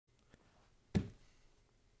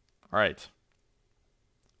All right.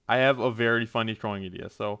 I have a very funny trolling idea.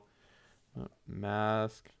 So,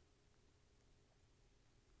 mask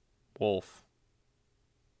wolf.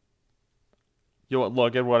 Yo,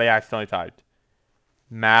 look at what I accidentally typed.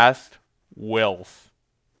 Masked wolf.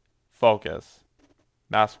 Focus.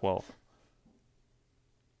 Masked wolf.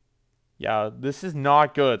 Yeah, this is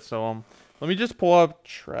not good. So, let me just pull up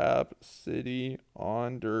Trap City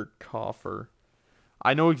Undercover.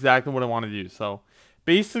 I know exactly what I want to do. So,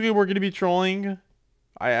 basically, we're going to be trolling.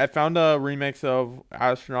 I found a remix of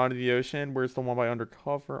Astronaut in the Ocean. Where's the one by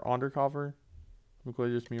Undercover? Undercover? I'm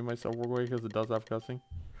going to just mute myself real quick because it does have cussing.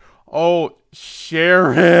 Oh,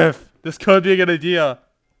 Sheriff! This could be a good idea.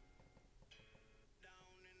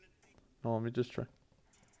 Oh, let me just try.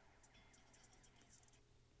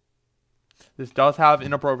 This does have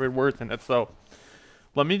inappropriate words in it, so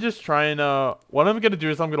let me just try and what I'm gonna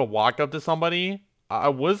do is I'm gonna walk up to somebody. I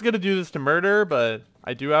was gonna do this to murder, but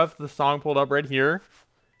I do have the song pulled up right here.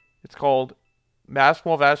 It's called Masked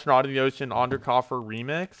Astronaut in the Ocean Undercover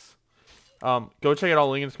Remix. Go check it out,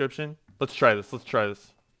 link in the description. Let's try this. Let's try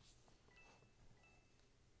this.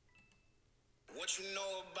 What you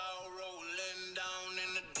know about rolling down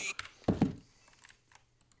in the deep?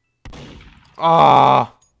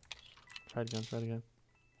 Ah! Try it again, try it again.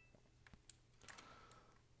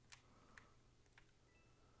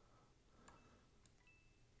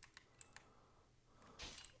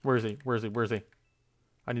 Where is he? Where is he? Where is he?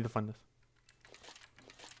 I need to find this.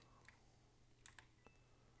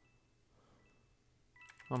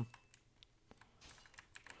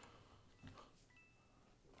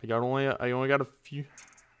 I only got a few.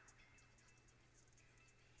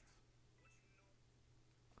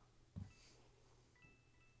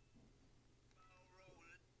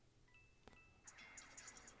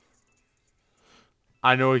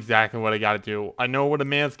 I know exactly what I gotta do. I know what a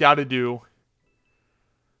man's gotta do.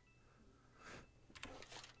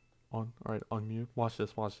 Alright, unmute. Watch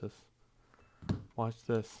this, watch this. Watch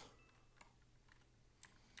this.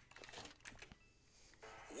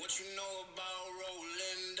 What you know about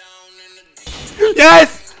rolling down in the deep?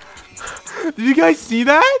 Yes! Did you guys see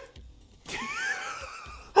that?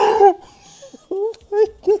 Oh my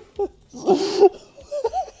goodness.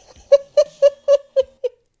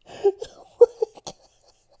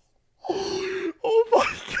 Oh my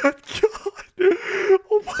god.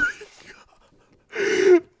 Oh my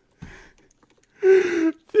god.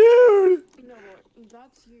 Dude. No,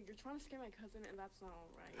 that's you. You're trying to scare my cousin, and that's not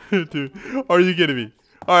alright. Dude, are you kidding me?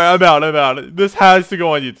 Alright, I'm out. This has to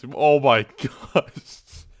go on YouTube. Oh my gosh.